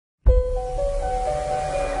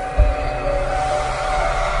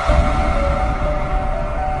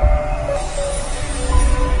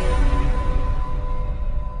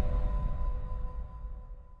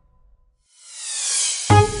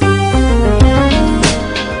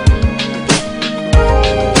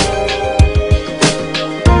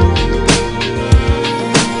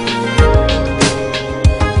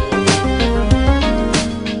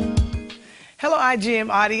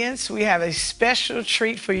audience, we have a special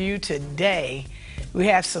treat for you today. We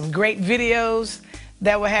have some great videos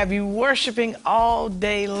that will have you worshiping all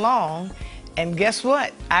day long. And guess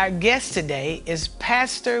what? Our guest today is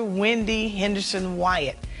Pastor Wendi Henderson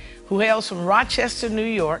Wyatt, who hails from Rochester, New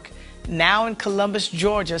York, now in Columbus,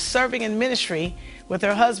 Georgia, serving in ministry with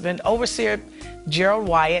her husband, Overseer Gerald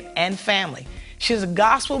Wyatt, and family. She's a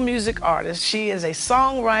gospel music artist. She is a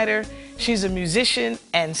songwriter. She's a musician,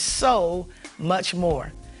 and so much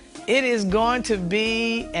more. It is going to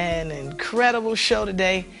be an incredible show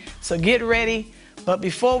today, so get ready. But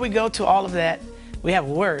before we go to all of that, we have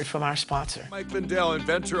a word from our sponsor. Mike Lindell,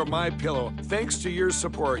 inventor of MyPillow. Thanks to your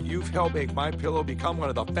support, you've helped make MyPillow become one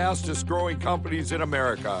of the fastest growing companies in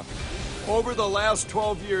America. Over the last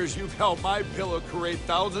 12 years, you've helped MyPillow create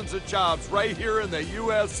thousands of jobs right here in the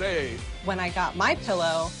USA. When I got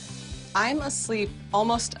MyPillow, I'm asleep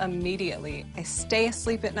almost immediately. I stay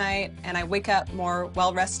asleep at night and I wake up more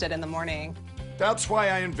well-rested in the morning. That's why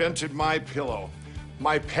I invented MyPillow.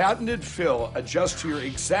 My patented fill adjusts to your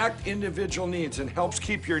exact individual needs and helps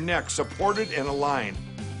keep your neck supported and aligned.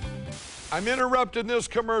 I'm interrupting this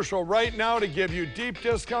commercial right now to give you deep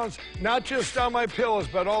discounts, not just on my pillows,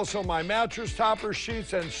 but also my mattress topper,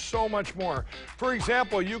 sheets, and so much more. For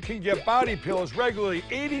example, you can get body pillows regularly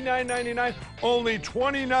 $89.99, only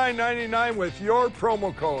 $29.99 with your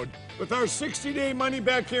promo code. With our 60-day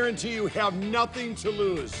money-back guarantee, you have nothing to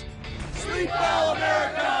lose. Sleep well,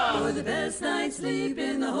 America! For the best night's sleep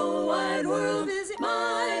in the whole wide world, visit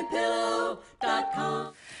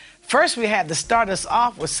mypillow.com. First, we had to start us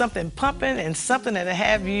off with something pumping and something that'll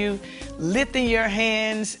have you lifting your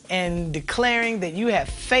hands and declaring that you have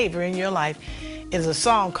favor in your life. It is a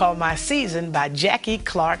song called My Season by Jackie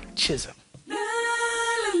Clark Chisholm.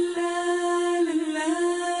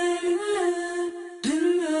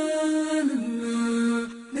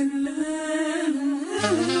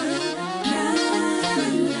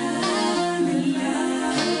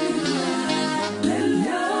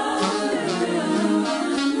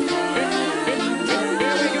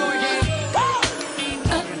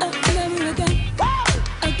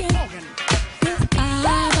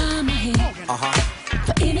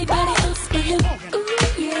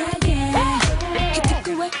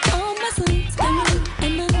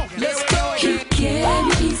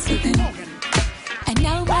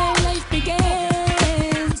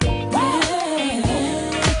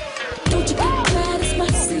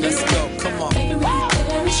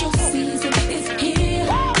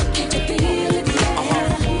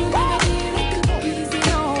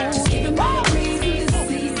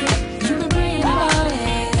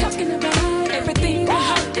 Everything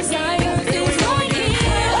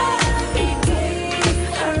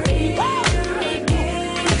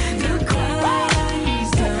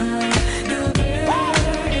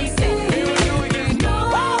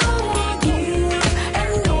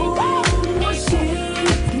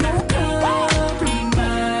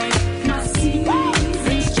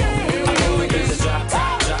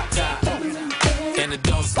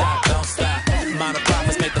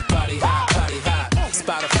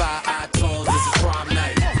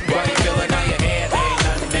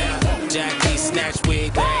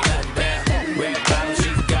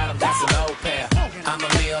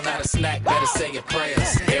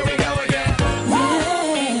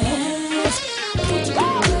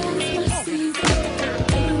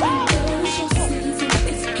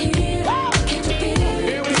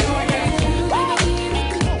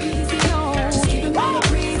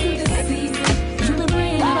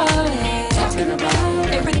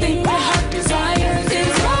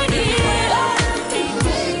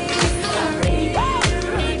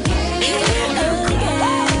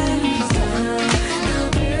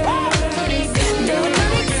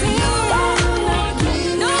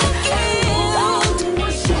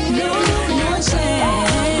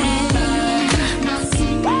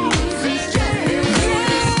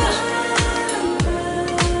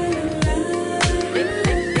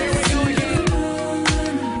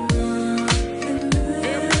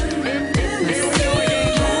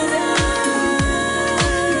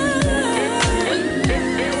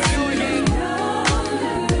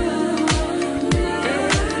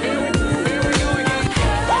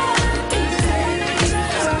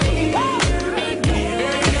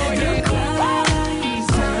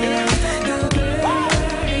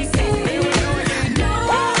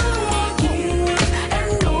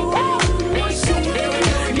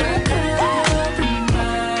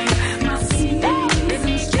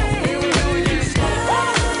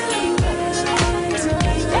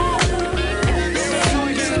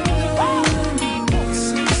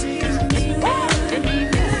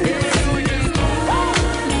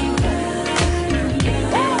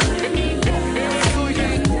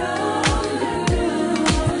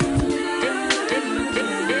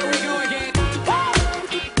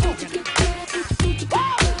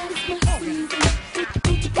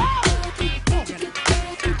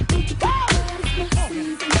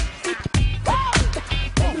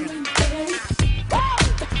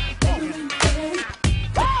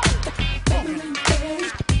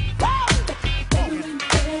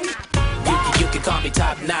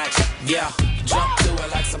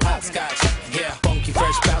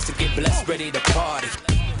just ready to party.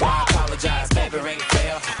 Why apologize, baby, ain't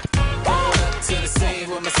fair. Pull up to the scene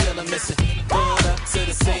with my ceiling missing. Pull up to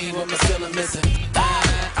the scene with my ceiling missing.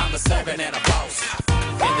 I'm a servant and a boss.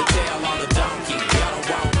 In the tail on a donkey, y'all don't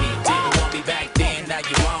want me. Didn't want me back then, now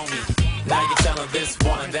you want me. Now you're telling this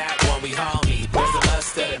one, that one, we homie. Where's the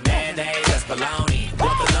mustard and mayonnaise, that's baloney.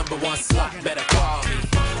 Want the number one slot, better call me.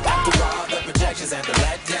 After all the projections and the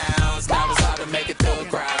letdowns, now it's hard to make it through a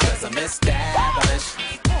crowd, cause I'm established.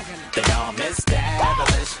 They know I'm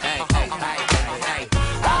established. Hey, hey, hey, hey, hey.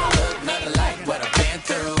 I don't look nothing like what I've been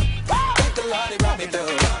through. Thank the Lord he brought me through.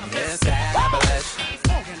 I'm established.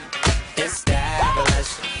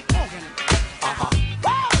 Established.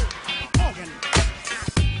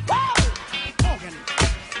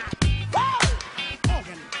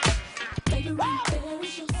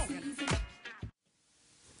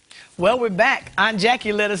 Well, we're back. Aunt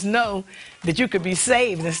Jackie let us know that you could be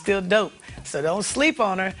saved and still dope. So don't sleep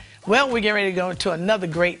on her. Well, we're getting ready to go into another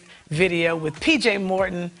great video with PJ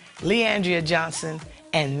Morton, Leandria Johnson,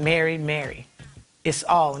 and Mary Mary. It's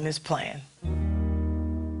all in his plan.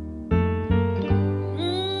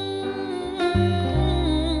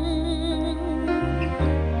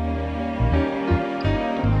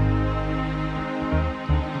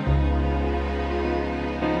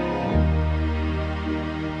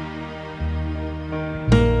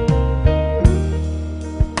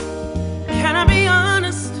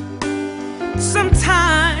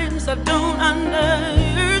 Sometimes I don't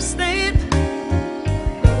understand.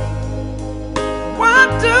 Why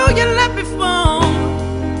do you let me fall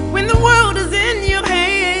when the world is in your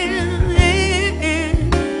hand?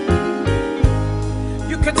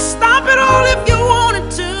 You could stop it all if you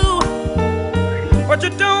wanted to, but you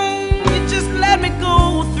don't, you just let me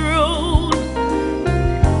go through.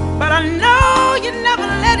 But I know you never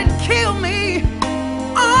let it kill me,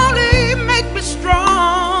 only make me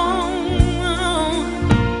strong.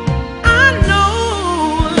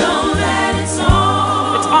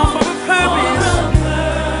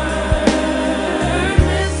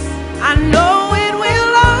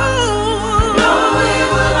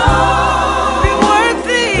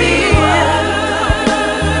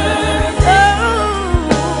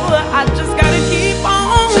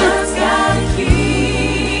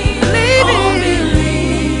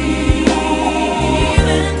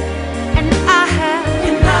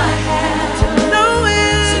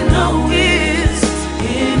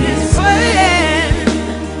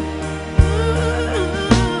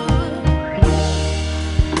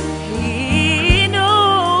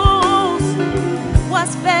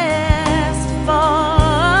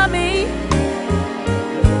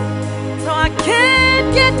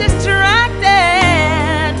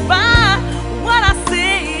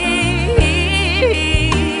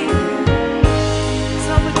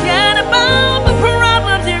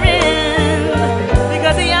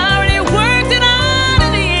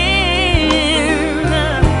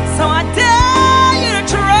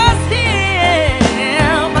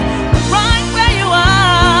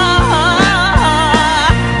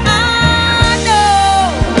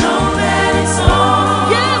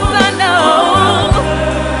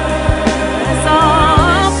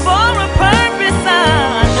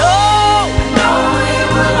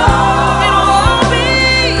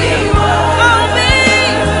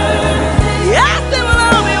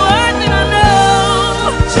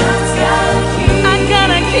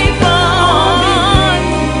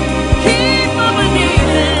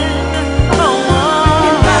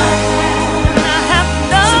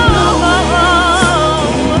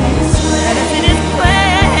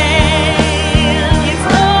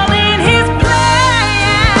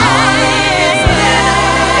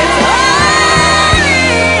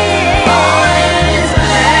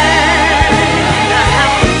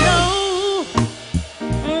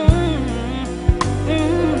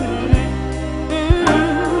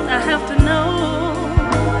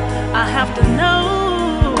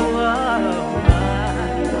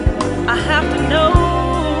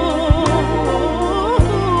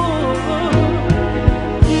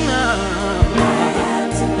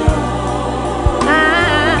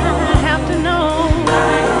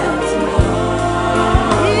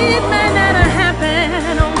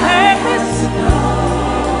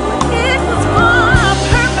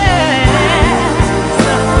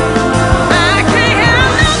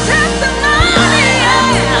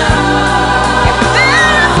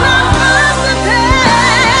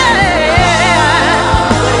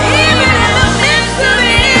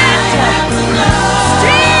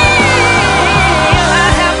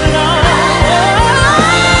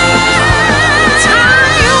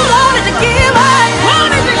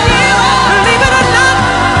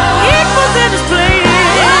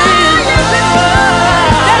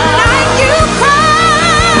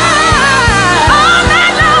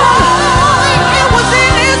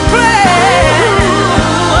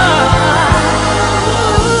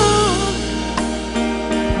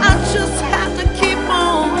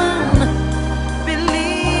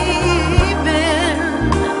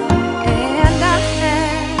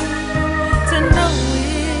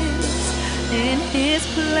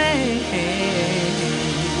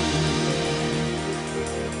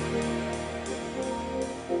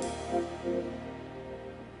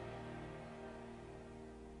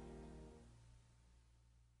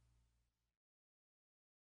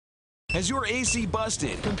 Has your AC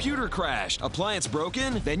busted, computer crashed, appliance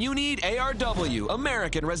broken? Then you need ARW,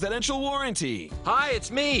 American Residential Warranty. Hi,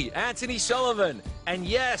 it's me, Anthony Sullivan. And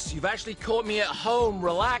yes, you've actually caught me at home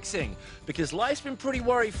relaxing because life's been pretty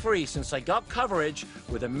worry-free since I got coverage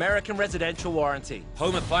with American Residential Warranty.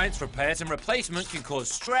 Home appliance repairs and replacement can cause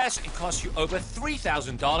stress and cost you over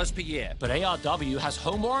 $3,000 per year. But ARW has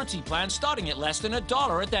home warranty plans starting at less than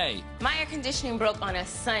 $1 a day. My air conditioning broke on a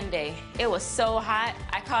Sunday. It was so hot.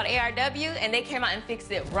 I called ARW and they came out and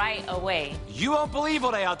fixed it right away. You won't believe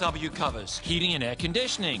what ARW covers. Heating and air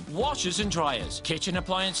conditioning, washers and dryers, kitchen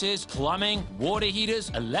appliances, plumbing, water heaters,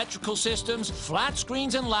 electrical systems, flat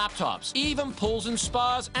screens and laptops, even pools and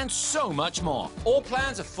spas, and so much more. All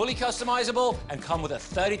plans are fully customizable and come with a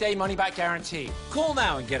 30-day money-back guarantee. Call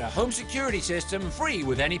now and get a home security system free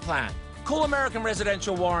with any plan. Call American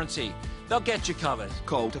Residential Warranty. They'll get you covered.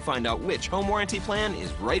 Call to find out which home warranty plan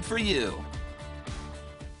is right for you.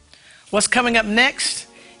 What's coming up next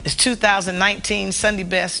is 2019 Sunday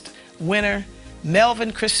Best winner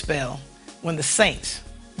Melvin Crispell, When the Saints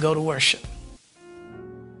Go to Worship.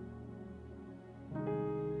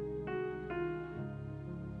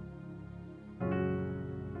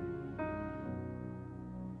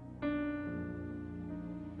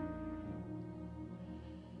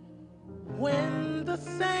 When the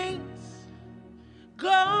saints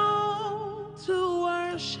go to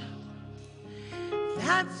worship,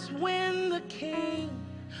 that's when the King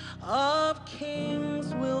of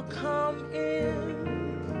Kings will come in.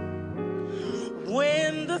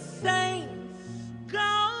 When the saints go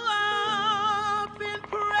up in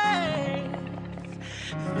praise,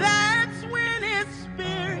 that's when His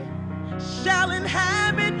Spirit shall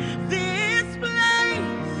inhabit this place.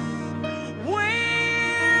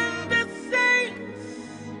 When the saints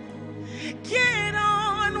get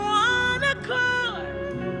on one accord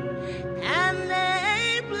and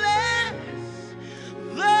they bless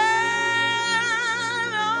the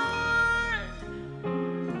Lord.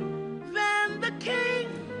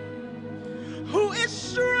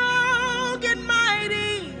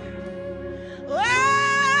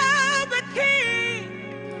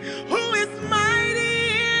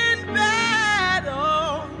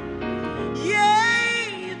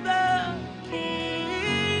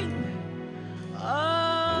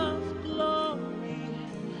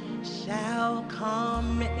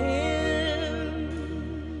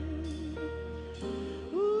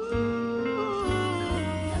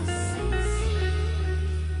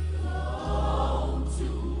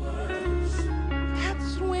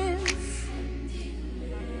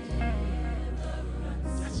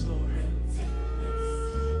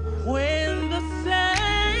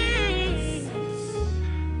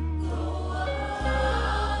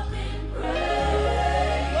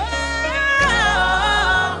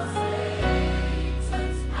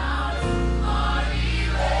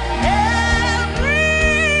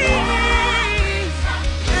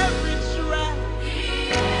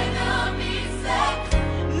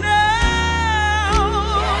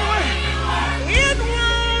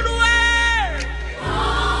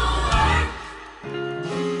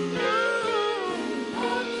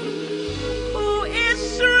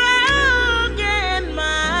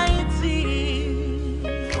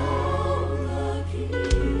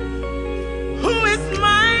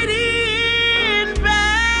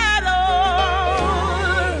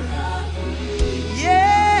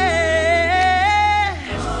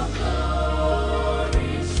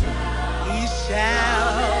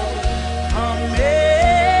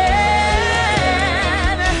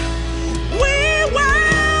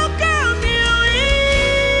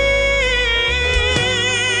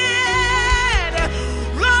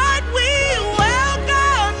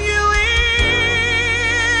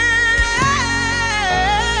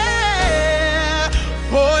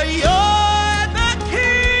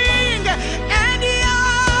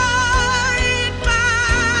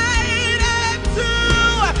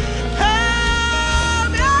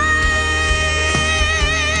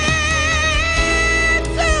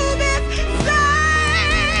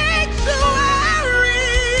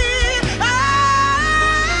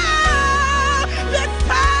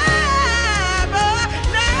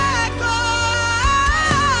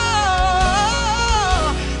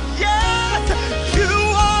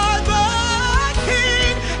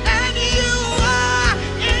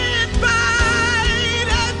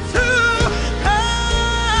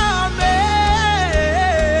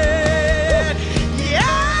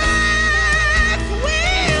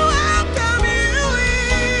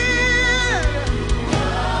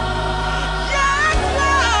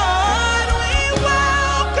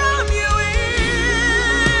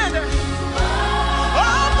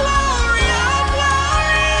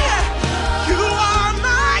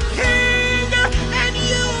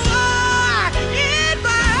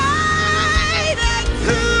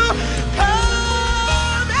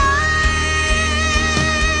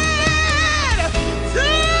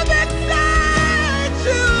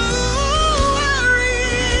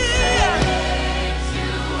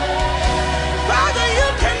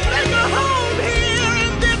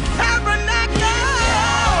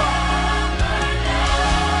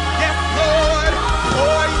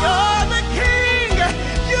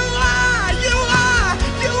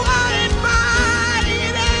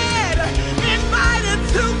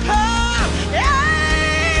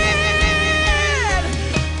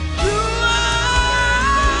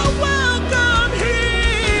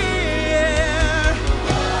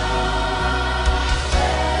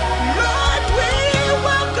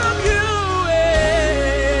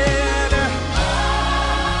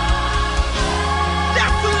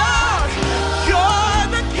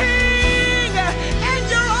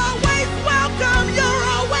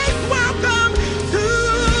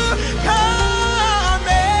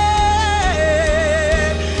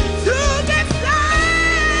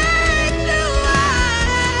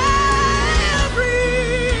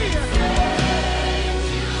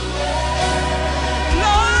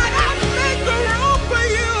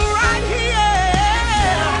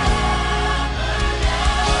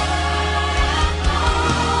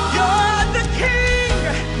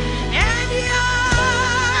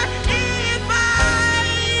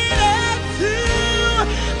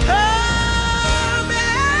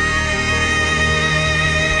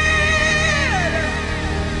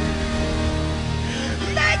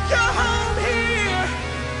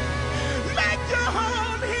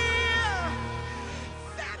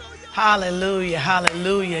 Hallelujah,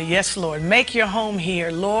 hallelujah. Yes, Lord. Make your home here.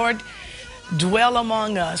 Lord, dwell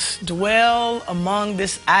among us. Dwell among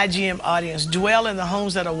this IGM audience. Dwell in the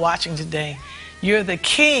homes that are watching today. You're the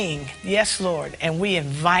King. Yes, Lord. And we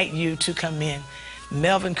invite you to come in.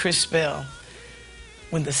 Melvin Crispell,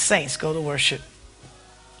 when the saints go to worship.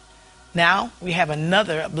 Now, we have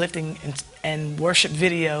another uplifting and worship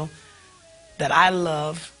video that I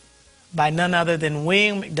love by none other than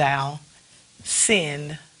William McDowell,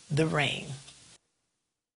 Send the Rain.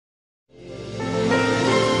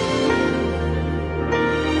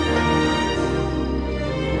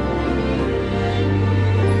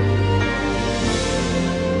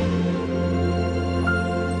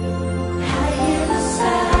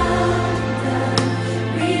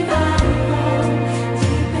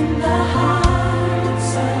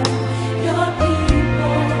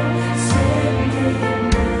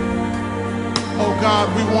 Oh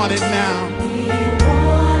God, we want it now.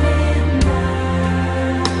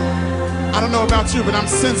 I don't know about you, but I'm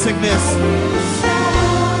sensing this.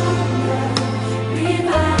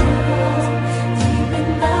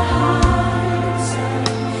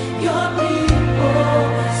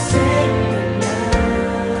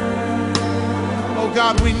 Oh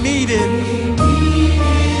God, we need it.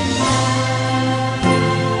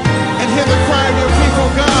 And hear the cry of your people,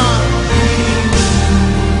 God.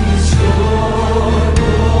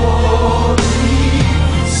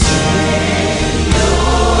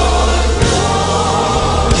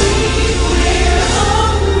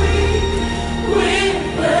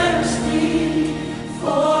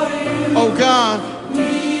 Oh God,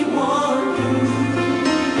 we want you.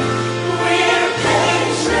 We're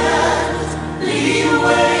patiently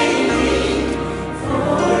waiting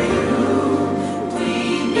for you. We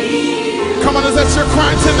need you. Come on, is that your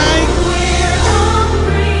cry tonight? We're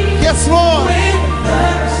hungry. Yes, Lord. We're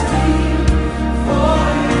thirsty for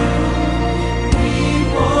you. We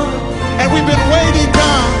want you. And we've been waiting,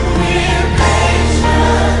 God. We're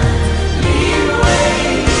patiently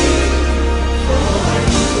waiting for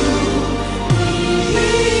you.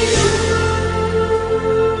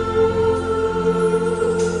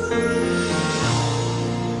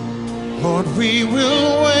 Lord, we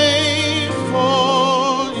will wait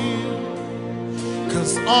for you,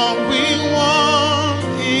 'cause all we want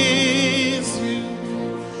is you.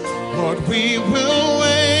 Lord, we will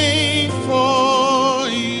wait for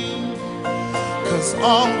you, 'cause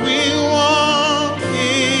all we want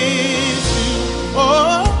is you.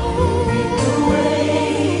 Oh, we will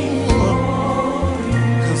wait for you,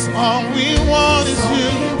 'cause all we want is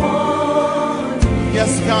you.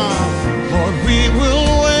 Yes, God. Lord, we will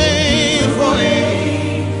wait for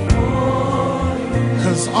you,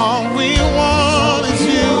 'cause all we want is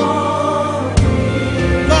you.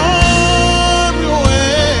 Lord, we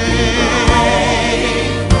wait,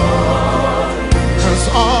 'cause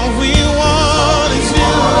all we want is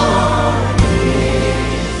you.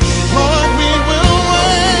 Lord, we will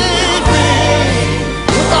wait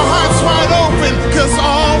with our hearts wide open, 'cause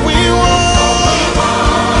all we want.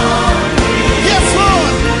 Yes,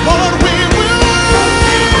 Lord. Lord,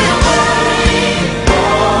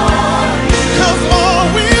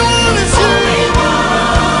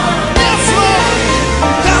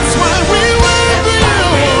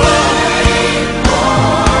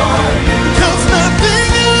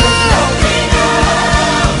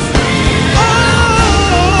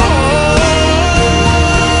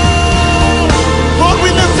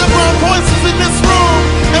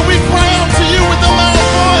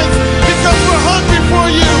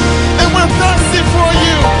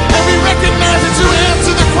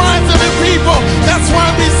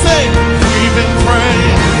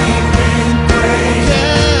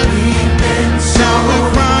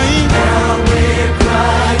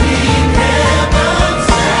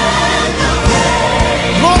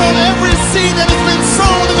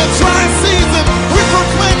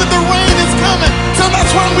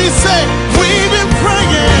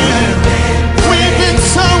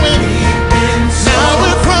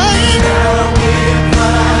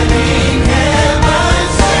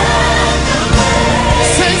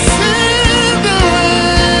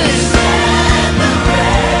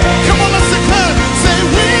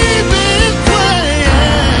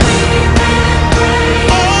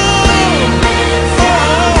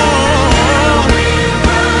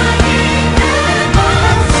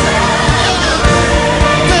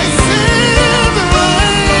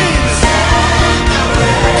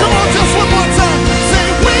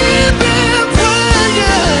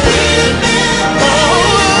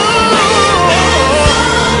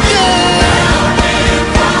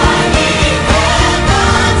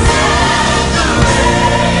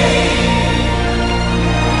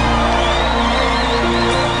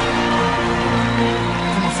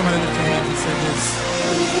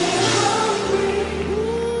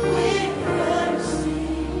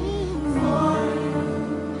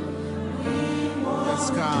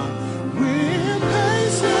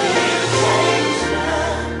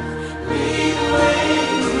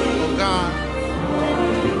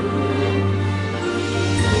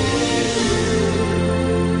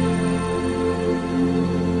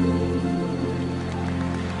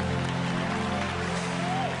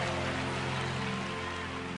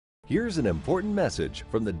 Here's an important message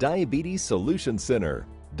from the Diabetes Solution Center.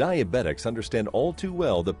 Diabetics understand all too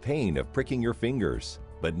well the pain of pricking your fingers.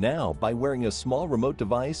 But now, by wearing a small remote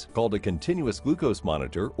device called a continuous glucose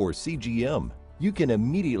monitor, or CGM, you can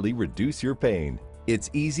immediately reduce your pain. It's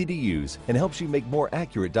easy to use and helps you make more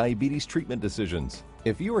accurate diabetes treatment decisions.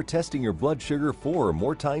 If you are testing your blood sugar 4 or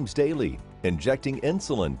more times daily, injecting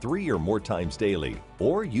insulin 3 or more times daily,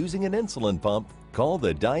 or using an insulin pump, call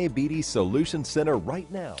the Diabetes Solution Center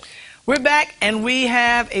right now. We're back, and we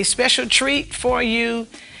have a special treat for you.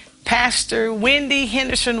 Pastor Wendi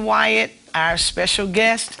Henderson Wyatt, our special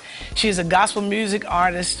guest. She is a gospel music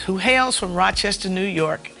artist who hails from Rochester, New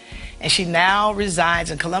York, and she now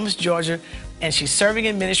resides in Columbus, Georgia, and she's serving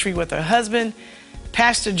in ministry with her husband,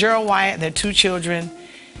 Pastor Gerald Wyatt, and their 2 children.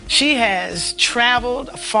 She has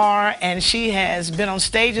traveled far, and she has been on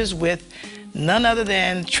stages with none other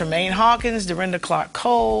than Tremaine Hawkins, Dorinda Clark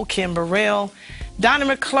Cole, Kim Burrell, Donna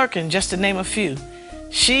McClurkin, just to name a few.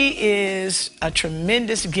 She is a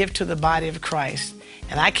tremendous gift to the body of Christ.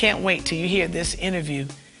 And I can't wait till you hear this interview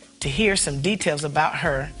to hear some details about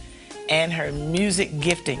her and her music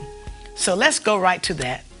gifting. So let's go right to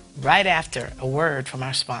that, right after a word from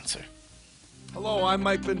our sponsor. Hello, I'm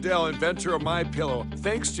Mike Lindell, inventor of MyPillow.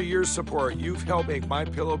 Thanks to your support, you've helped make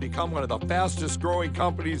MyPillow become one of the fastest growing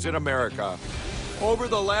companies in America. Over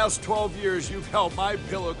the last 12 years, you've helped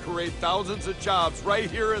MyPillow create thousands of jobs right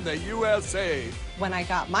here in the USA. When I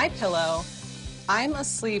got MyPillow, I'm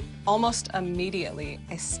asleep almost immediately.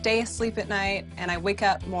 I stay asleep at night and I wake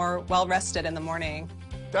up more well-rested in the morning.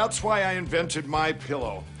 That's why I invented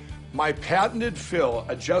MyPillow. My patented fill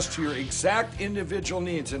adjusts to your exact individual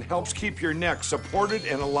needs and helps keep your neck supported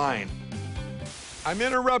and aligned. I'm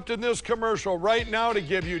interrupting this commercial right now to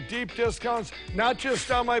give you deep discounts, not just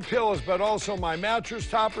on my pillows, but also my mattress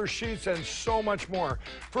toppers, sheets, and so much more.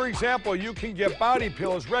 For example, you can get body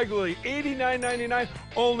pillows regularly $89.99,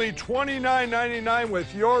 only $29.99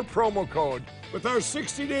 with your promo code. With our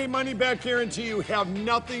 60-day money-back guarantee, you have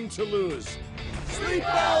nothing to lose. Sleep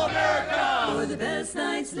well, America! For the best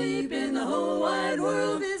night's sleep in the whole wide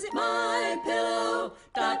world, visit mypillow.com.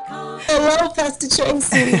 Hello, Pastor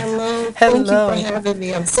Tracy. Hello. Thank you for having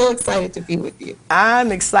me. I'm so excited to be with you.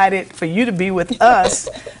 I'm excited for you to be with us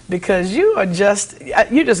because you're just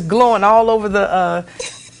glowing all over the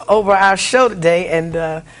over our show today. And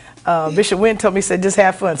Bishop Wynn told me, he said, just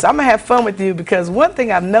have fun. So I'm gonna have fun with you because one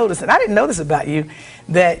thing I've noticed, and I didn't know this about you,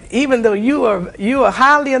 that even though you are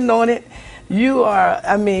highly anointed. You are,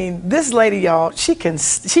 I mean, this lady, y'all, she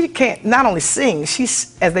can't not only sing,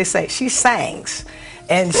 she's, as they say, she sangs.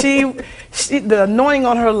 And the anointing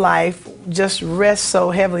on her life just rests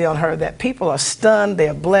so heavily on her that people are stunned,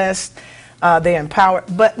 they're blessed, they're empowered.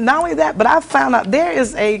 But not only that, but I found out there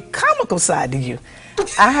is a comical side to you.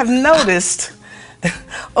 I have noticed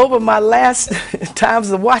over my last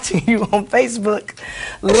times of watching you on Facebook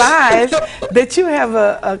Live that you have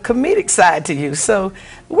a comedic side to you. So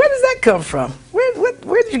where does that come from?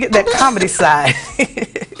 Where did you get that comedy side?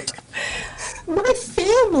 My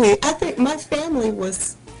family, I think my family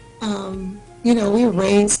was, we were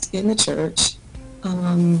raised in the church,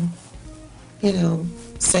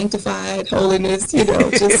 sanctified, holiness,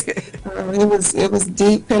 just, it was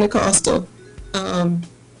deep Pentecostal.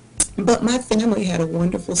 But my family had a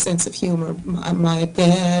wonderful sense of humor. My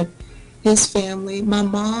dad, his family, my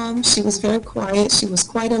mom, she was very quiet. She was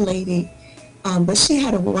quite a lady, but she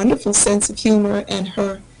had a wonderful sense of humor, and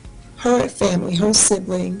her family, her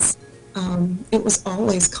siblings, it was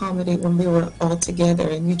always comedy when we were all together.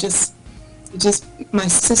 And my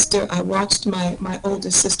sister, I watched my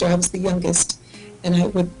oldest sister, I was the youngest, and I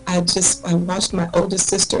watched my oldest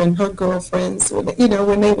sister and her girlfriends,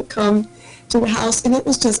 when they would come to the house, and it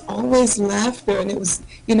was just always laughter, and it was,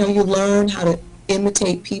 you learn how to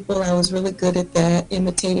imitate people. I was really good at that,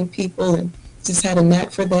 imitating people, and just had a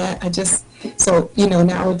knack for that.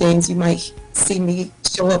 Nowadays you might see me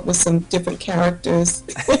show up with some different characters.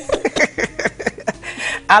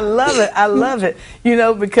 I love it,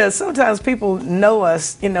 because sometimes people know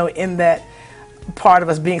us, in that part of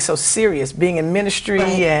us being so serious, being in ministry,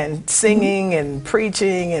 right, and singing and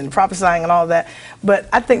preaching and prophesying and all that. But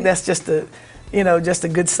I think that's just a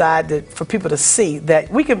good side for people to see that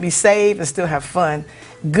we can be saved and still have fun,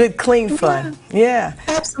 good, clean fun. Yeah.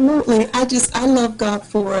 Absolutely. I love God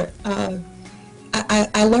for it.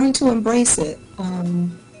 I learned to embrace it.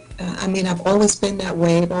 I've always been that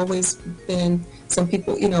way. I've always been, some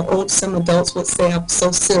people, some adults would say I'm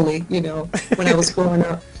so silly, when I was growing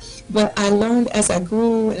up. But I learned as I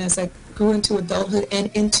grew into adulthood and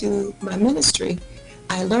into my ministry,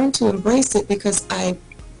 I learned to embrace it because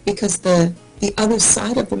the other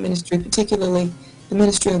side of the ministry, particularly the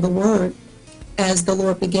ministry of the word, as the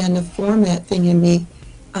Lord began to form that thing in me,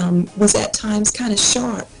 was at times kind of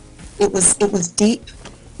sharp. It was deep,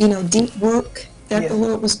 deep work that the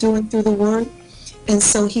Lord was doing through the word, and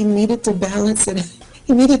so He needed to balance it.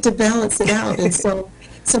 He needed to balance it out, and so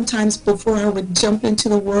sometimes before I would jump into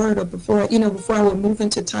the word, or before I would move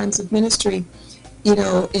into times of ministry,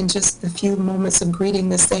 in just a few moments of greeting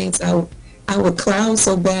the saints, I would clown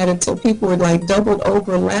so bad until people were like doubled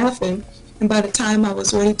over laughing. And by the time I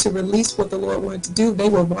was ready to release what the Lord wanted to do, they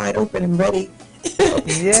were wide open and ready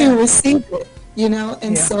to receive it,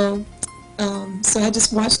 And so I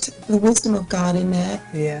just watched the wisdom of God in that,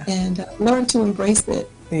 and learned to embrace it.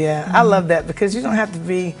 I love that, because we don't have to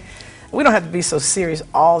be so serious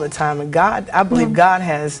all the time. And I believe God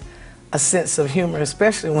has a sense of humor,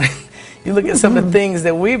 especially when you look at some of the things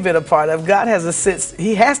that we've been a part of. God has a sense,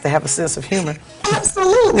 He has to have a sense of humor.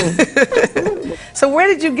 Absolutely. So where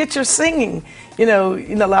did you get your singing? A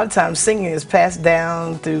lot of times singing is passed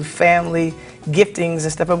down through family giftings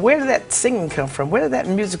and stuff, but where did that singing come from? Where did that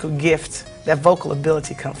musical gift, that vocal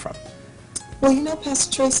ability come from? Well,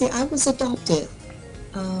 Pastor Tracy, I was adopted.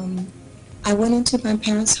 I went into my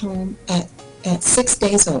parents' home at 6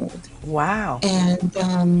 days old. Wow.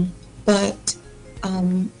 And but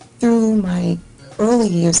through my early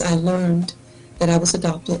years, I learned that I was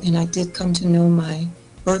adopted, and I did come to know my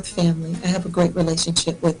birth family. I have a great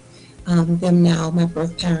relationship with them now, my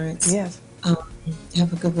birth parents. Yes. I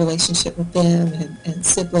have a good relationship with them and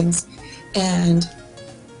siblings. And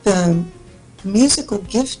the musical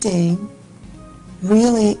gifting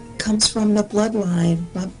really comes from the bloodline,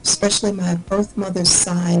 especially my birth mother's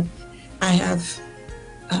side. I have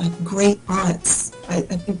great aunts. I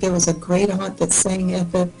think there was a great aunt that sang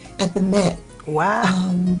at the Met.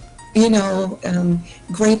 Wow.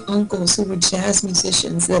 Great uncles who were jazz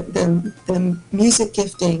musicians. The music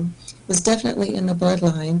gifting was definitely in the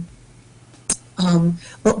bloodline.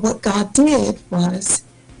 But what God did was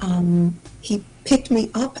He picked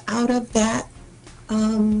me up out of that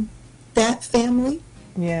family,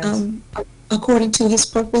 according to His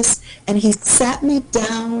purpose, and He sat me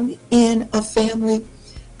down in a family.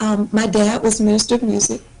 My dad was minister of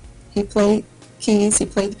music. He played keys, he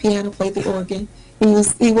played the piano, played the organ. He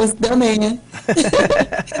was the man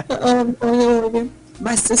on the organ.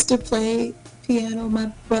 My sister played piano.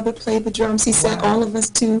 My brother played the drums. He sent all of us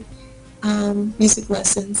to music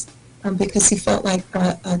lessons because he felt like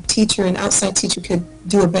a teacher, an outside teacher, could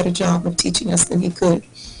do a better job of teaching us than he could,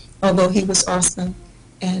 although he was awesome.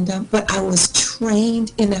 And but I was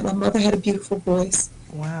trained in that. My mother had a beautiful voice.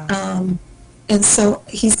 Wow. And so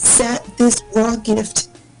He sat this raw gift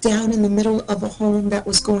down in the middle of a home that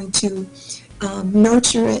was going to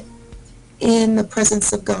nurture it in the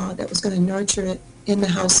presence of God, that was going to nurture it in the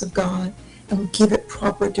house of God and give it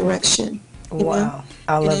proper direction. Wow.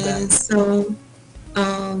 I love that.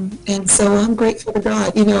 And so I'm grateful to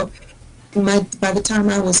God. By the time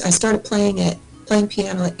I started playing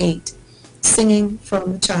piano at 8, singing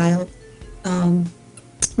from a child.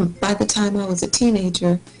 By the time I was a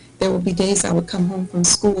teenager, there would be days I would come home from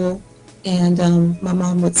school, and my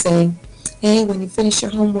mom would say, "Hey, when you finish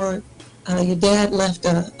your homework, your dad left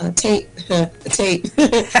a tape, a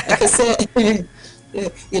cassette.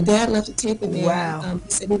 Your dad left a tape in there. Wow.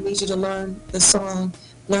 He said he needs you to learn the song,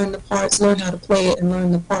 learn the parts, learn how to play it, and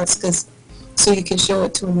learn the parts, so you can show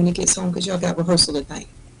it to him when he gets home, because y'all got rehearsal at night."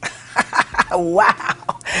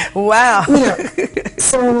 Wow.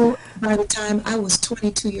 So by the time I was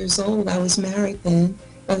 22 years old, I was married then.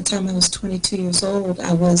 By the time I was 22 years old,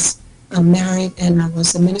 I was married, and I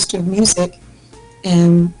was a minister of music.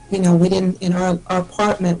 And, we didn't, in our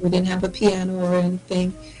apartment, we didn't have a piano or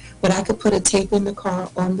anything, but I could put a tape in the car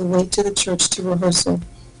on the way to the church to rehearsal.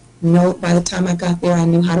 By the time I got there, I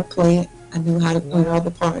knew how to play it. I knew how to play all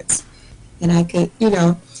the parts. And I could,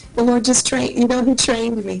 the Lord just trained, He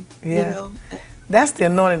trained me, That's the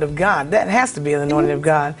anointing of God. That has to be an anointing of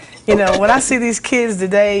God. When I see these kids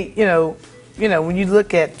today, when you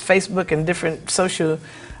look at Facebook and different social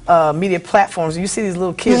media platforms, you see these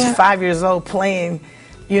little kids 5 years old playing,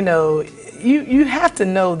 you have to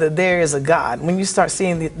know that there is a God when you start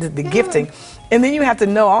seeing the gifting. And then you have to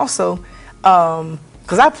know also,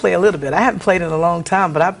 because I play a little bit. I haven't played in a long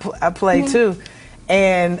time, but I play too.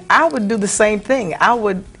 And I would do the same thing. I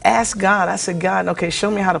would ask God, I said, "God, okay, show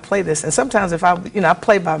me how to play this." And sometimes if I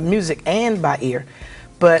play by music and by ear,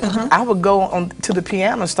 but I would go on to the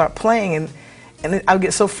piano and start playing, and I would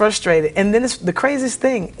get so frustrated. And then it's the craziest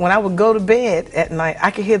thing, when I would go to bed at night, I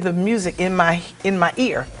could hear the music in my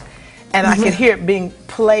ear, and I could hear it being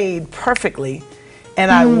played perfectly.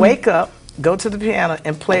 And I'd wake up, go to the piano,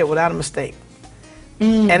 and play it without a mistake.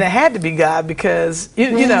 And it had to be God because,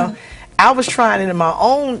 you know, I was trying into my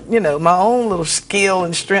own, you know, my own little skill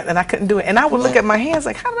and strength, and I couldn't do it. And I would look at my hands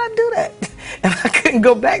like, how did I do that? And I couldn't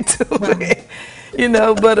go back to it, you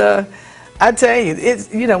know. But I tell you,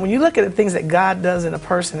 it's, you know, when you look at the things that God does in a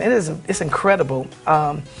person, it's incredible.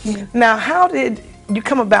 Now, how did you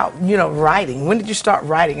come about, you know, writing? When did you start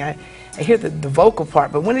writing? I hear the vocal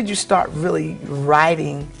part, but when did you start really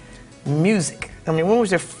writing music? I mean, when was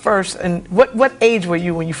your first, and what age were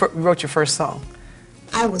you when you wrote your first song?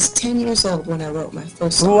 I was 10 years old when I wrote my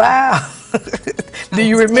first song. Wow. Do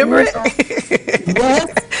you remember it?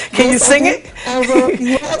 Yes. Can you sing it? I wrote,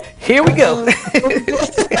 yes. Here we go.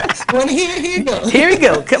 Well, here you go. Here we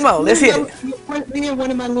go. Come on, let's hear it. Me and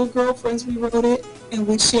one of my little girlfriends, we wrote it, and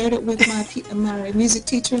we shared it with my music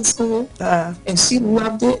teacher in school, and she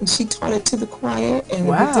loved it, and she taught it to the choir, and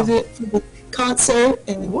we did it for the concert.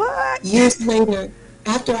 And years later,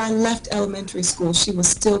 after I left elementary school, she was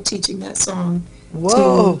still teaching that song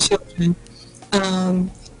to children.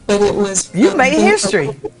 But it was... You made history.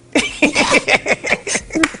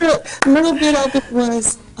 A little bit of it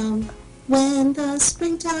was, when the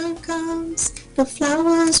springtime comes, the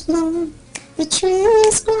flowers bloom, the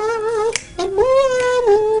trees grow, and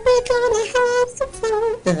we're gonna have some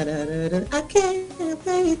fun. Da, da, da, da. I can't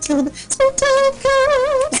wait till the springtime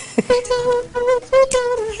comes. Springtime comes, we're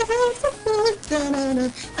gonna have some fun. Da, da, da.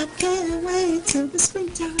 I can't wait till the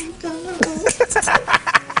springtime comes. That's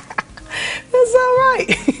all right.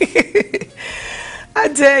 I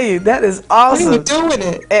tell you, that is awesome. You're doing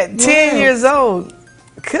it at 10 years old.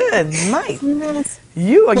 Good night. Yes.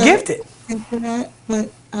 You are gifted. But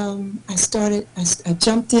I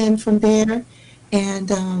jumped in from there,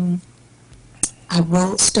 and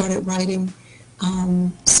I started writing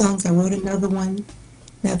songs. I wrote another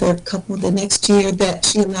couple the next year that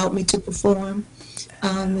she allowed me to perform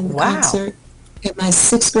in the concert. In my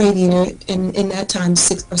 6th grade year, and in that time,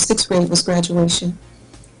 6th grade was graduation,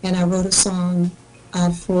 and I wrote a song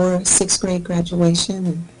for 6th grade graduation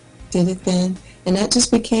and did it then, and that just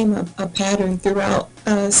became a pattern throughout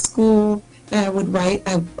school. That I would write.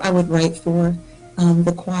 I would write for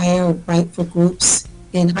the choir, or write for groups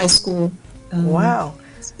in high school.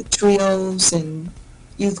 Trios and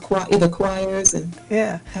youth choirs, and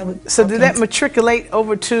So did that matriculate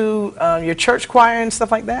over to your church choir and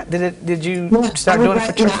stuff like that? Did you start doing it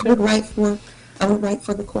for church? I would write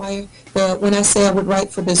for the choir. When I say I would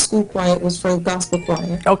write for the school choir, it was for the gospel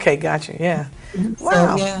choir. Okay, gotcha. Yeah.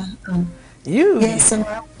 Wow. So, so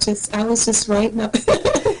I was just writing up,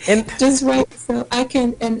 and just writing. So I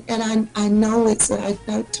can, and I know I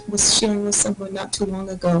was sharing with someone not too long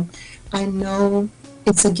ago. I know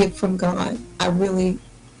it's a gift from God. I really,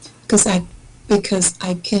 because I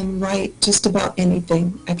can write just about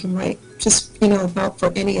anything. I can write just about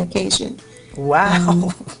for any occasion.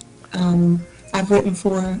 Wow. I've written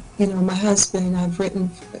for my husband. I've written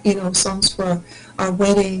songs for our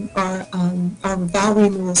wedding, our vow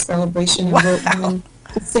renewal celebration. I wrote one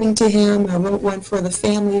to sing to him. I wrote one for the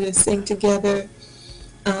family to sing together.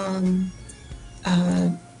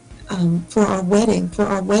 For our wedding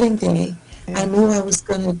day, I knew I was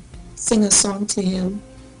going to sing a song to him,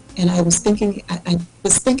 and I was thinking I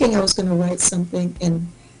was going to write something, and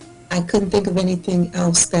I couldn't think of anything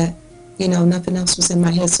else that. Nothing else was in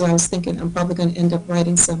my head, so I was thinking I'm probably going to end up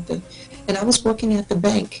writing something. And I was working at the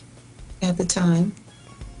bank at the time.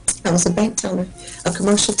 I was a bank teller, a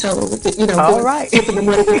commercial teller with the, all right. the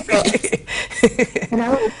money. And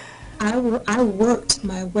I worked.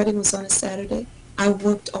 My wedding was on a Saturday. I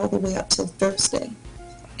worked all the way up till Thursday,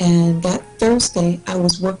 and that Thursday I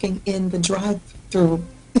was working in the drive-through.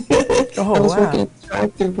 I was working in the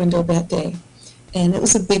drive-through window that day. And it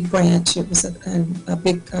was a big branch. It was a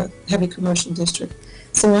big, heavy commercial district.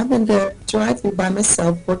 So I'm in the drive-through by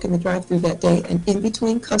myself, working the drive-through that day. And in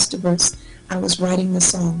between customers, I was writing the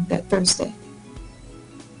song that Thursday.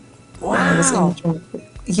 Wow. I was in the drive-through.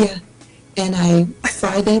 Yeah. And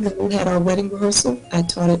Friday, when we had our wedding rehearsal, I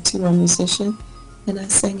taught it to a musician, and I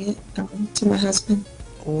sang it to my husband.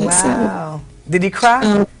 Wow. Did he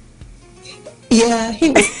cry? Yeah,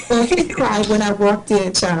 he cried when I walked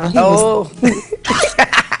in, child.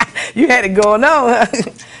 You had it going on, huh?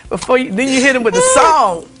 Then you hit him with the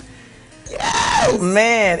song. Yes.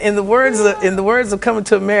 Man, in the words of Coming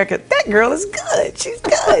to America, that girl is good. She's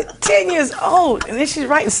good. 10 years old, and then she's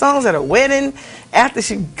writing songs at a wedding after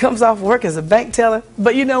she comes off work as a bank teller.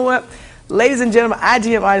 But you know what, ladies and gentlemen,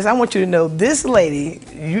 IGM artists, I want you to know this lady.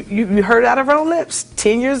 You heard it out of her own lips.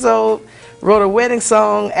 10 years old. Wrote a wedding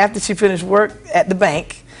song after she finished work at the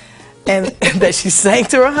bank, and that she sang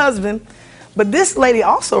to her husband. But this lady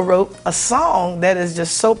also wrote a song that is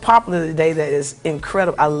just so popular today that is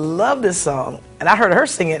incredible. I love this song. And I heard her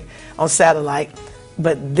sing it on satellite.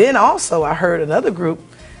 But then also I heard another group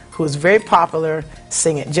who is very popular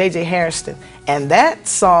sing it, J.J. Harrison. And that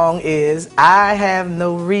song is I Have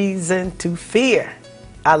No Reason to Fear.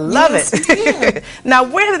 I love it. Now,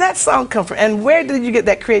 where did that song come from? And where did you get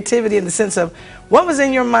that creativity in the sense of what was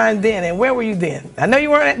in your mind then and where were you then? I know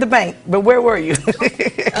you weren't at the bank, but where were you?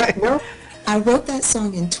 Well, I wrote that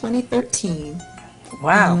song in 2013.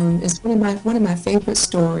 Wow. It's one of my favorite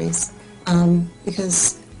stories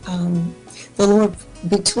because the Lord,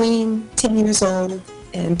 between 10 years old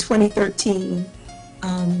and 2013,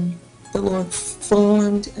 the Lord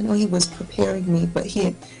formed, I know he was preparing me, but he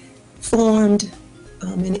had formed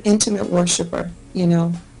an intimate worshiper, you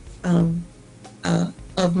know,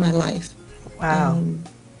 of my life. Wow.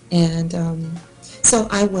 So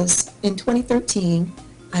I was, in 2013,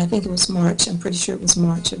 I think it was March, I'm pretty sure it was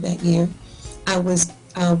March of that year, I was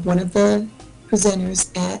one of the presenters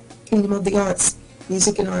at Kingdom of the Arts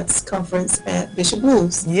Music and Arts Conference at Bishop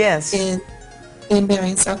Blues. Yes. In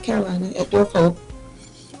Marion, South Carolina, at Door of Hope.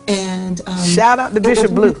 And shout out to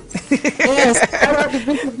Bishop Blue. Yes, shout out to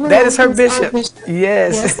Bishop Blue. That is her bishop. Yes.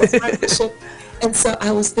 Yes, that's my bishop. And so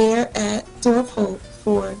I was there at Door of Hope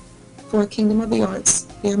for Kingdom of the Arts,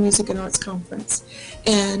 their Music and Arts Conference.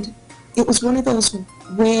 And it was one of those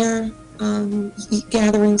rare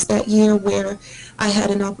gatherings that year where I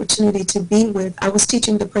had an opportunity to be with, I was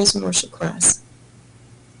teaching the praise and worship class.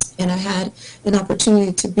 And I had an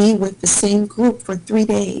opportunity to be with the same group for 3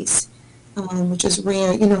 days. Which is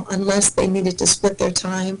rare, you know, unless they needed to split their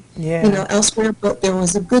time, you know, elsewhere. But there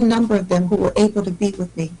was a good number of them who were able to be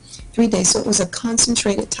with me 3 days. So it was a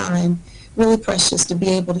concentrated time, really precious to be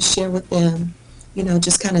able to share with them, you know,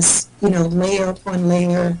 just kind of, you know, layer upon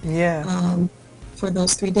layer for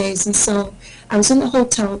those 3 days. And so I was in the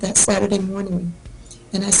hotel that Saturday morning,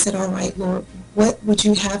 and I said, all right, Lord, what would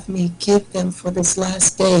you have me give them for this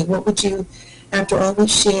last day? What would you, after all we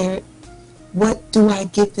shared, what do I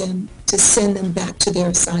give them to send them back to their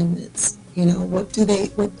assignments? You know, what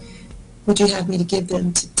would you have me to give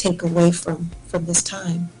them to take away from this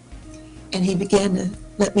time? And he began to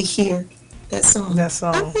let me hear that song. That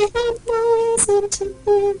song. I have no reason to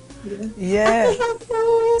fear. Yeah. I have no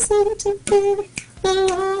reason to fear. The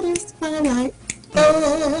Lord is my light.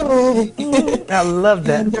 Oh. I love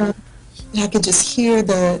that. And I could just hear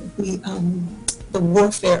the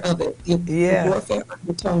warfare of it, the warfare of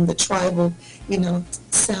the tone, the tribal, you know,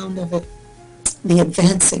 sound of it, the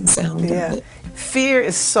advancing sound of it. Fear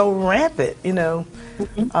is so rampant, you know.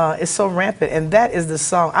 It's so rampant, and that is the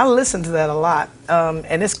song. I listen to that a lot,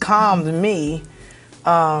 and it's calmed me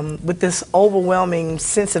with this overwhelming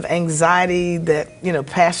sense of anxiety that, you know,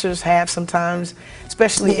 pastors have sometimes,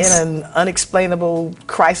 especially in an unexplainable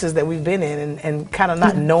crisis that we've been in, and kind of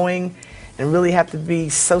not knowing and really have to be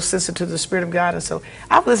so sensitive to the Spirit of God. And so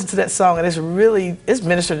I've listened to that song, and it's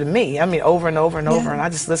ministered to me. I mean, over and over and over, and I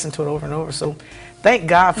just listen to it over and over. So thank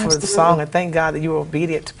God for the song, and thank God that you were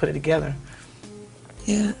obedient to put it together.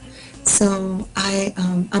 Yeah. So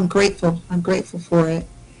I'm grateful. I'm grateful for it.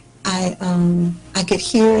 I could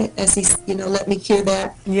hear it as he, you know, let me hear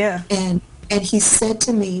that. Yeah. And he said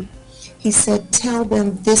to me, he said, tell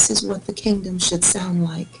them this is what the kingdom should sound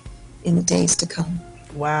like in the days to come.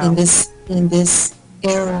 Wow. In this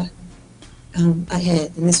era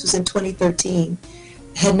ahead, and this was in 2013.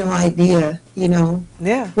 Had no idea, you know,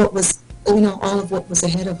 what was, you know, all of what was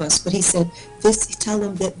ahead of us. But he said, tell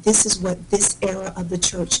them that this is what this era of the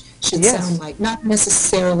church should sound like. Not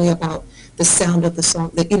necessarily about the sound of the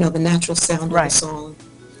song, you know, the natural sound of the song.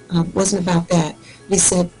 Wasn't about that. He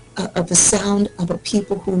said, of the sound of a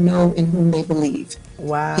people who know in whom they believe.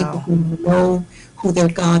 Wow. People who know who their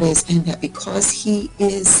God is, and that because he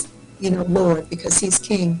is, you know, Lord, because he's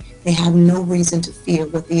King, they have no reason to fear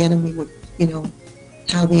what the enemy would, you know,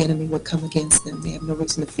 how the enemy would come against them. They have no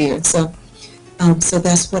reason to fear. So, so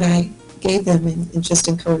that's what I gave them, and just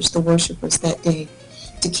encouraged the worshipers that day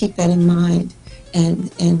to keep that in mind,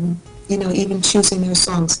 and you know, even choosing their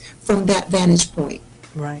songs from that vantage point.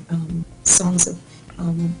 Right. Songs of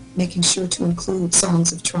making sure to include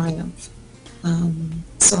songs of triumph.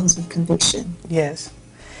 Songs of conviction. Yes.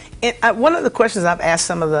 And one of the questions I've asked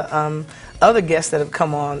some of the other guests that have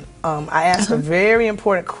come on, I asked a very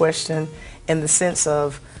important question in the sense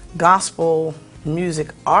of gospel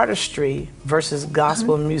music artistry versus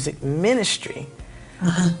gospel music ministry.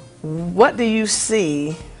 What do you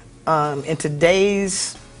see in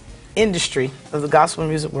today's industry of the gospel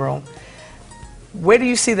music world? Where do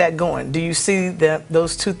you see that going? Do you see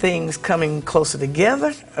those two things coming closer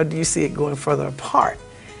together, or do you see it going further apart?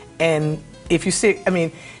 And if you see, I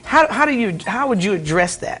mean, how would you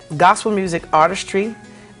address that? Gospel music artistry,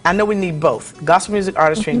 I know we need both, gospel music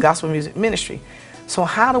artistry and gospel music ministry. So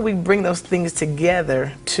how do we bring those things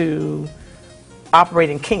together to operate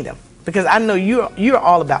in kingdom? Because I know you're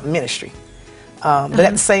all about ministry. But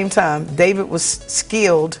at the same time, David was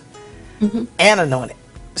skilled and anointed.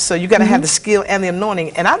 So you got to have the skill and the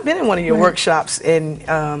anointing. And I've been in one of your workshops,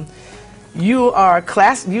 and you are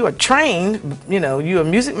trained. You know, you're a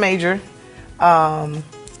music major. I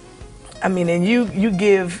mean, and you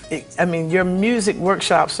give. I mean, your music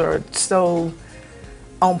workshops are so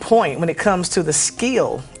on point when it comes to the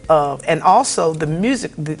skill of, and also the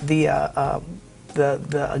music, the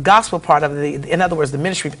gospel part of it. In other words, the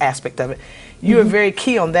ministry aspect of it. You are very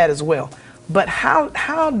key on that as well. But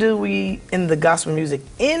how do we, in the gospel music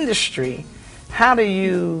industry, how do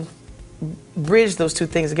you bridge those two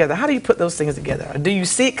things together? How do you put those things together? Or do you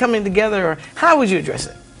see it coming together, or how would you address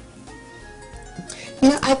it? You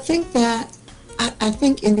know, I think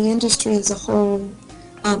in the industry as a whole,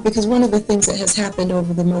 because one of the things that has happened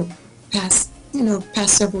over the past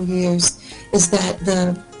several years is that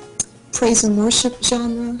the praise and worship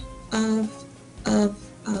genre of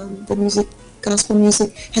the music, gospel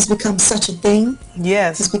music, has become such a thing.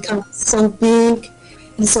 Yes. It's become so big,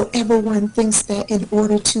 and so everyone thinks that in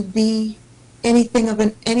order to be anything of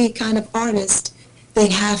any kind of artist, they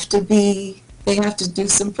have to do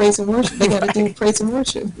some praise and worship. They got to do praise and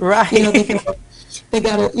worship. Right. You know, they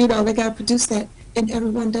got to produce that, and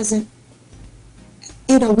everyone doesn't.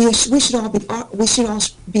 You know, we should all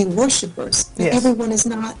be worshipers. Yes. Everyone is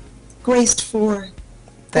not graced for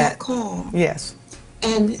that call. Yes.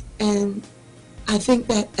 And I think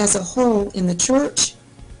that as a whole, in the church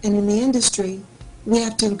and in the industry, we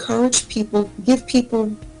have to encourage people, give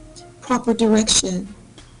people proper direction,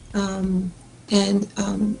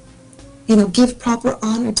 give proper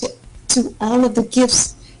honor to all of the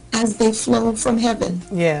gifts as they flow from heaven.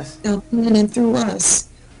 Yes. And through us,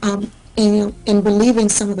 and relieving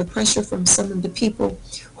some of the pressure from some of the people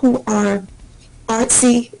who are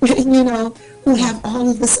artsy, who have all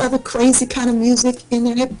of this other crazy kind of music in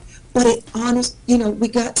their head. But it honors, we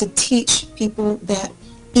got to teach people that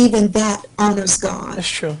even that honors God. That's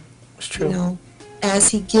true. It's true. As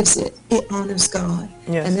He gives it, it honors God.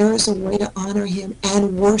 Yes. And there is a way to honor Him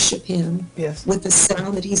and worship Him with the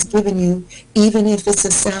sound that He's given you, even if it's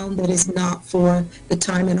a sound that is not for the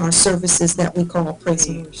time in our services that we call praise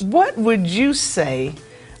and worship. What would you say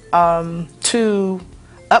to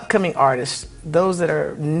upcoming artists, those that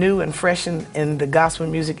are new and fresh in the gospel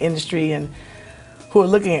music industry and who are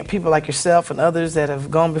looking at people like yourself and others that have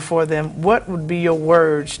gone before them? What would be your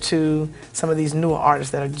words to some of these newer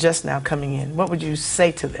artists that are just now coming in? What would you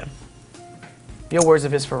say to them? Your words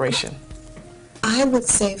of inspiration. I would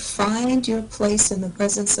say find your place in the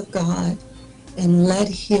presence of God and let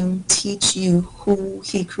Him teach you who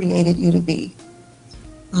He created you to be.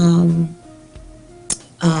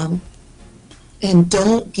 And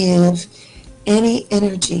don't give any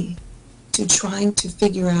energy to trying to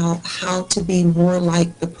figure out how to be more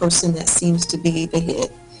like the person that seems to be the hit,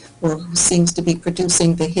 or who seems to be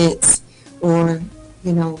producing the hits, or,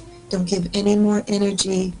 don't give any more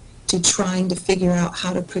energy to trying to figure out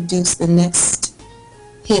how to produce the next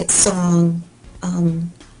hit song.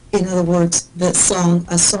 In other words, a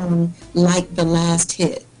song like the last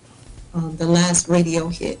hit, the last radio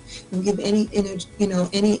hit. Don't give any energy,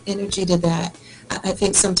 any energy to that. I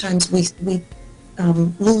think sometimes we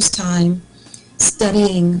lose time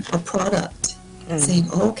studying a product, saying,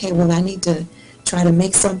 okay, well, I need to try to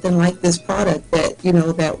make something like this product that,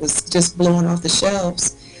 that was just blowing off the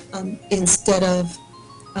shelves, instead of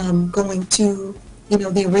going to,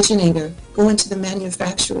 the originator, going to the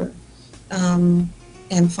manufacturer, and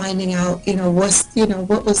finding out,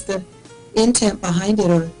 what was the intent behind it,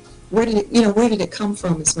 or where did it come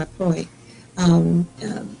from, is my point. And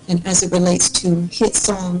as it relates to hit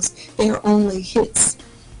songs, they are only hits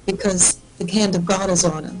because the hand of God is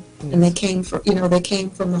on them, and they came from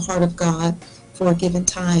the heart of God for a given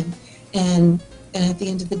time. And at the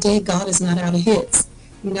end of the day, God is not out of hits.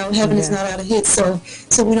 Heaven is not out of hits. So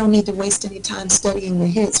we don't need to waste any time studying the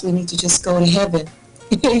hits. We need to just go to heaven,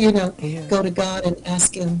 go to God and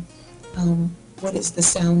ask Him what is the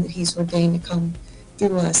sound that He's ordained to come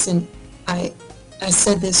through us. And I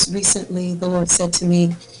said this recently. The Lord said to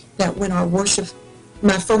me that when our worship,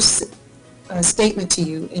 my first statement to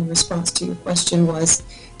you in response to your question was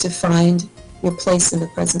to find your place in the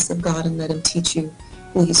presence of God and let Him teach you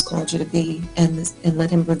who He's called you to be, and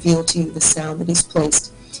let Him reveal to you the sound that He's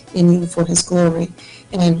placed in you for His glory.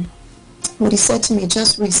 And what He said to me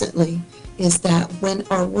just recently is that when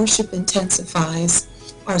our worship intensifies,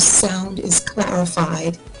 our sound is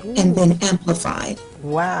clarified and then amplified.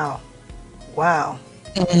 Wow. Wow.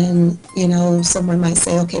 And, you know, someone might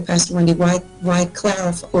say, okay, Pastor Wendi, why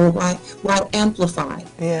clarify or why amplify?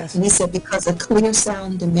 Yes. And he said, because a clear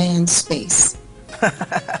sound demands space.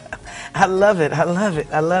 I love it. I love it.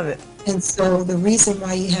 I love it. And so the reason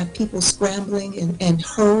why you have people scrambling and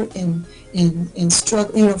hurt and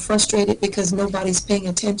struggle, you know, frustrated because nobody's paying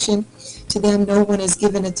attention to them, no one is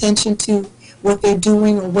giving attention to what they're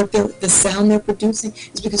doing or what the sound they're producing,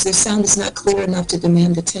 is because their sound is not clear enough to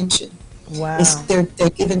demand attention. Wow. They're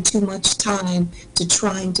given too much time to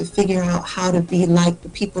trying to figure out how to be like the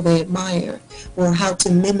people they admire or how to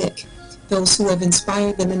mimic those who have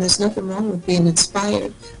inspired them. And there's nothing wrong with being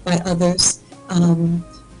inspired by others,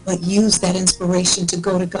 but use that inspiration to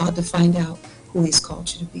go to God to find out who He's called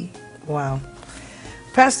you to be. Wow.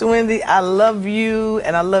 Pastor Wendi, I love you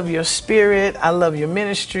and I love your spirit. I love your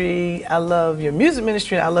ministry. I love your music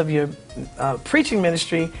ministry. I love your preaching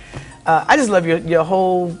ministry. I just love your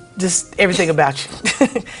whole, just everything about you.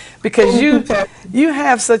 Because you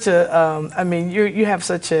have such a, I mean, you have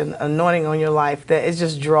such an anointing on your life that it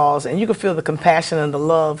just draws, and you can feel the compassion and the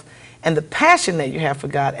love and the passion that you have for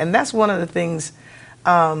God. And that's one of the things,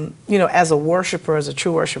 you know, as a worshiper, as a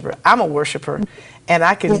true worshiper, I'm a worshiper, and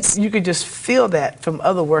I can, you could just feel that from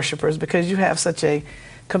other worshipers because you have such a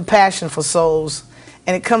compassion for souls,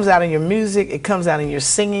 and it comes out in your music, it comes out in your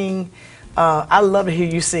singing. I love to hear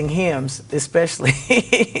you sing hymns, especially.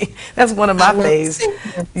 That's one of my faves.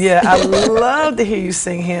 Yeah, I love to hear you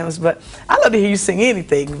sing hymns, but I love to hear you sing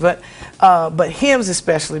anything, but hymns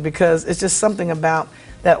especially, because it's just something about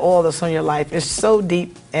that oil that's on your life. It's so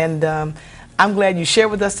deep, and I'm glad you shared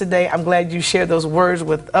with us today. I'm glad you shared those words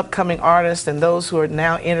with upcoming artists and those who are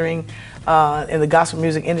now entering in the gospel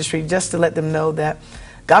music industry, just to let them know that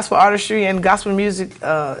gospel artistry and gospel music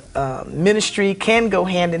ministry can go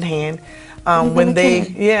hand in hand. When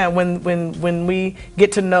we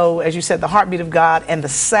get to know, as you said, the heartbeat of God and the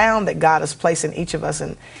sound that God has placed in each of us,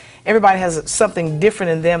 and everybody has something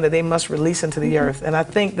different in them that they must release into the earth. And I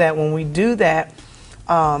think that when we do that,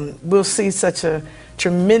 we'll see such a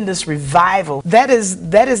tremendous revival. That is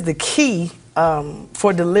the key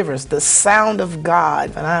for deliverance, the sound of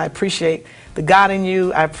God. And I appreciate the God in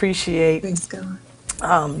you. I appreciate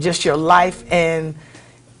just your life and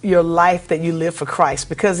your life that you live for Christ,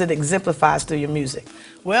 because it exemplifies through your music.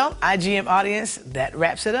 Well, IGM audience, that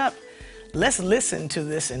wraps it up. Let's listen to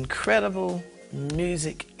this incredible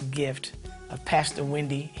music gift of Pastor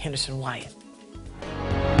Wendi Henderson Wyatt.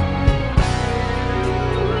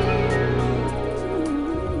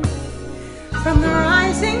 From the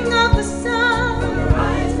rising of the sun,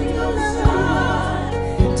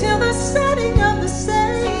 till the setting of the same.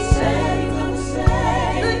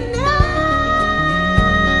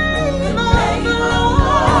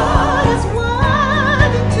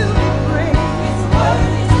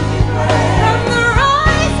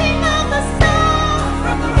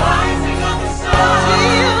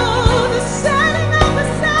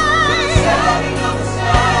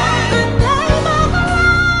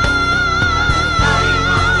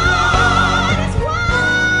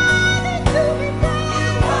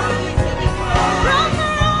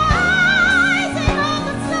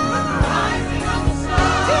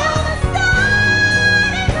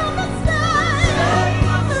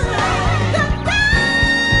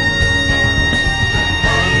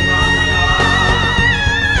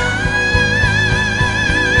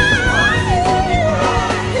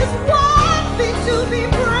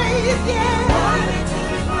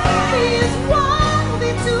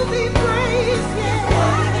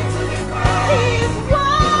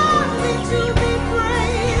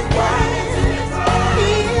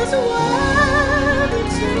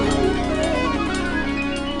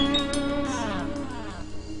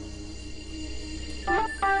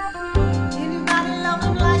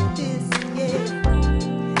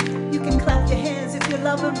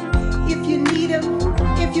 If you need him,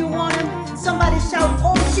 if you want him, somebody shout,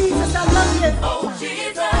 oh Jesus, I love you. Oh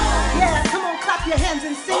Jesus. Yeah, come on, clap your hands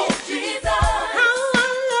and sing.